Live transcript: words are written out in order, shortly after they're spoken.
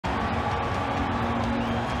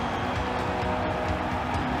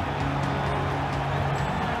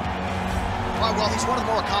Well, he's one of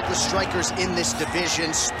the more accomplished strikers in this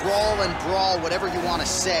division. Sprawl and brawl, whatever you want to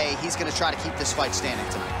say, he's going to try to keep this fight standing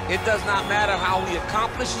tonight. It does not matter how he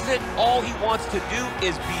accomplishes it. All he wants to do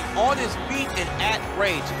is be on his feet and at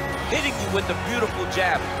range, hitting you with a beautiful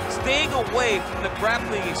jab, staying away from the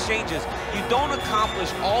grappling exchanges. You don't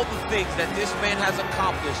accomplish all the things that this man has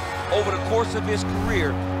accomplished over the course of his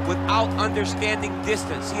career without understanding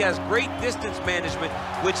distance. He has great distance management,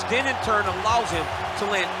 which then in turn allows him to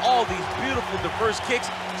land all these beautiful diverse kicks,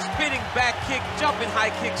 spinning back kick, jumping high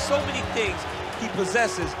kick, so many things he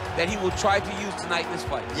possesses that he will try to use tonight in this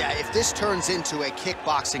fight. Yeah, if this turns into a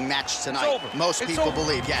kickboxing match tonight, most people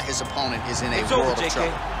believe, yeah, his opponent is in a world of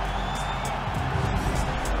trouble.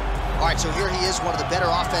 All right, so here he is, one of the better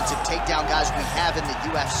offensive takedown guys we have in the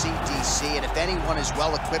UFC, DC, and if anyone is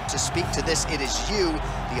well-equipped to speak to this, it is you.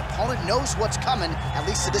 The opponent knows what's coming. At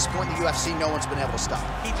least to this point in the UFC, no one's been able to stop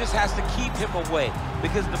him. He just has to keep him away,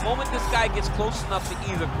 because the moment this guy gets close enough to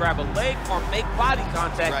either grab a leg or make body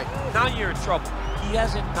contact, now you're in trouble. He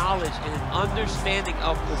has a knowledge and an understanding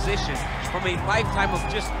of position from a lifetime of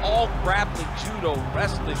just all grappling, judo,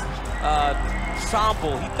 wrestling,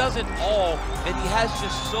 sambo. He does it all, and he has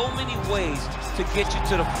just so many ways to get you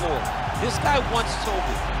to the floor. This guy once told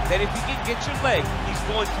me that if he can get your leg, he's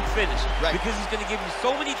going to finish. Because he's going to give you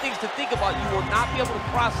so many things to think about, you will not be able to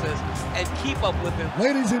process and keep up with him.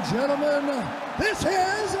 Ladies and gentlemen, this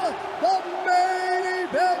is the main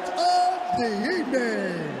event of the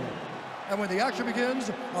evening. And when the action begins,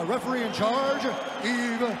 our referee in charge,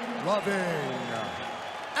 Yves Lavigne.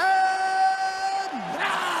 And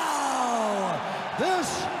now, this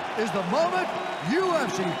is the moment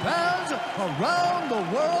UFC fans around the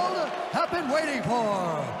world have been waiting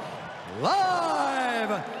for.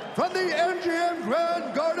 Live from the MGM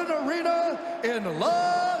Grand Garden Arena in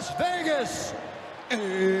Las Vegas. It's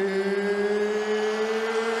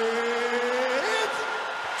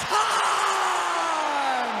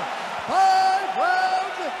time! 5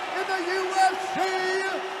 rounds in the UFC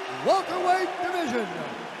welterweight division.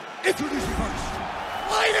 Introducing first,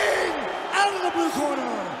 fighting out of the blue corner.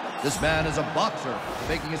 This man is a boxer,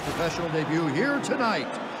 making his professional debut here tonight.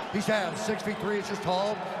 He stands 6 feet 3 inches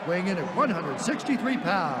tall, weighing in at 163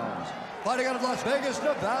 pounds. Fighting out of Las Vegas,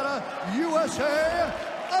 Nevada, USA,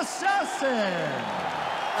 Assassin.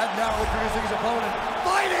 And now introducing his opponent,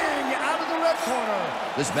 fighting out of the red corner.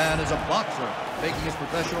 This man is a boxer, making his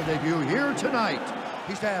professional debut here tonight.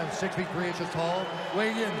 He stands 6 feet 3 inches tall,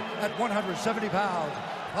 weighing in at 170 pounds.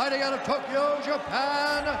 Fighting out of Tokyo,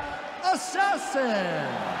 Japan, Assassin.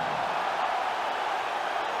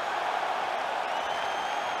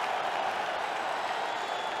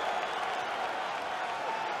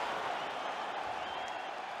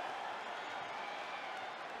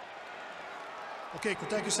 Okay,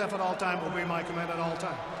 protect yourself at all time, obey my command at all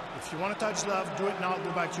time. If you want to touch love, do it now,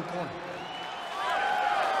 go back to your corner.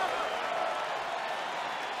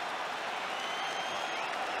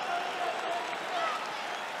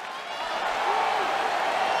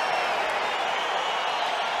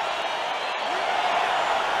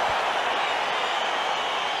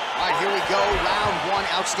 All right, here we go, round one,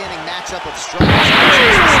 outstanding matchup of strikers.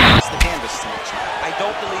 The canvas tonight. I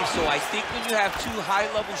don't believe so. I think when you have two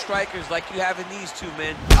high-level strikers like you have in these two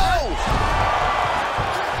men. Oh!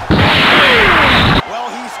 Well,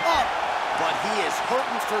 he's up, but he is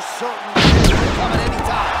hurting for certain. Coming any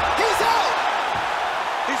time. He's out!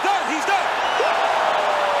 He's done, he's done!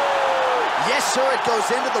 Yes, sir, it goes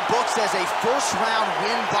into the books as a first-round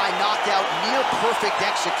win by knockout, near-perfect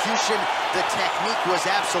execution. The technique was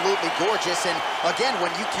absolutely gorgeous, and again, when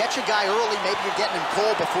you catch a guy early, maybe you're getting him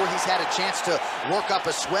cold before he's had a chance to work up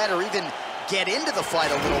a sweat or even get into the fight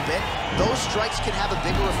a little bit, those strikes can have a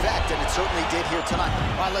bigger effect, and it certainly did here tonight.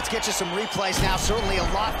 All right, let's get you some replays now. Certainly a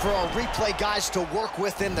lot for our replay guys to work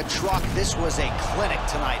with in the truck. This was a clinic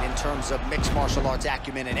tonight in terms of mixed martial arts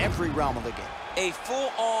acumen in every realm of the game. A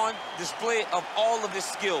full-on display of all of his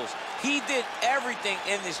skills. He did everything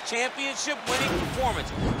in this championship-winning performance.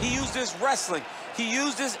 He used his wrestling. He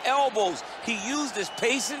used his elbows. He used his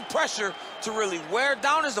pace and pressure to really wear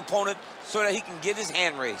down his opponent so that he can get his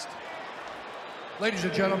hand raised. Ladies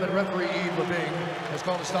and gentlemen, referee Yves Lavigne has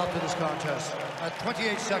called a stop to this contest at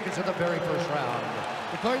 28 seconds of the very first round,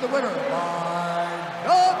 declaring the winner by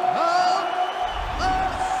knockout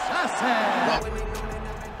assassin.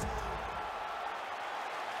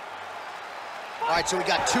 All right, so we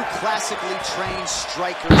got two classically trained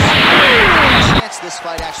strikers. Chance this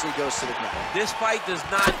fight actually goes to the ground. This fight does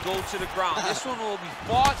not go to the ground. This one will be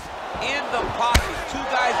fought in the pocket. Two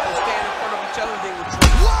guys will stand in front of each other. They will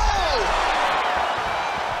trade. Whoa!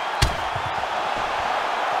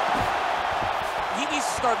 He needs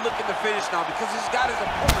to start looking to finish now because he's got his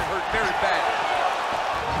opponent hurt very bad.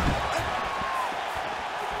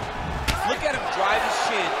 Look at him drive his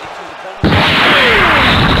shin into his opponent's...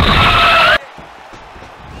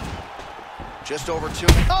 Just over 2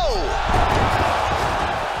 minutes. Oh!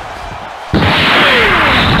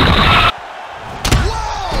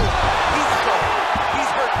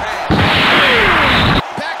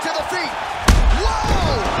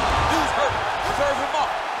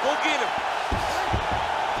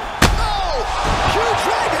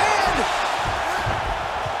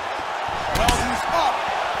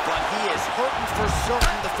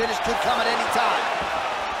 The finish could come at any time.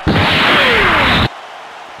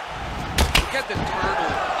 Look at the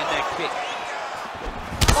turtle in that kick.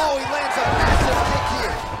 Oh, he lands a massive kick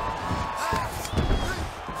here.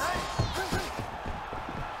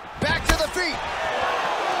 Back to the feet.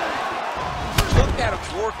 Look at him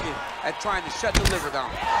working at trying to shut the liver down.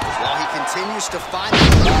 While he continues to find the...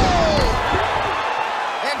 Oh!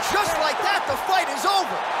 And just like that, the fight is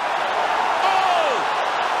over.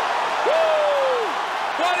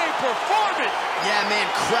 What a performance! Yeah, man,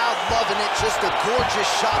 crowd loving it. Just a gorgeous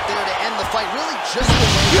shot there to end the fight. Really just the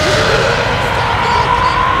way he found the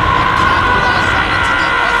opening and capitalized on it to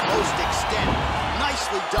the utmost extent.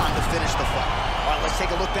 Nicely done to finish the fight. All right, let's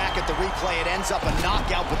take a look back at the replay. It ends up a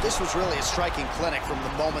knockout, but this was really a striking clinic from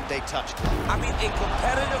the moment they touched. I mean, a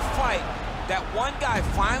competitive fight. That one guy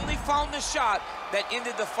finally found the shot that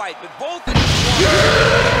ended the fight, but both of them won.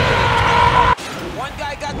 One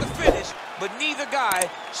guy got the finish, but neither guy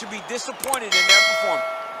should be disappointed in their performance.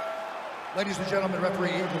 Ladies and gentlemen,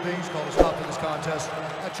 referee Eagle Beans called a stop to this contest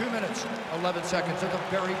at 2 minutes, 11 seconds of the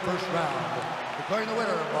very first round. Declaring the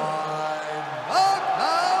winner by...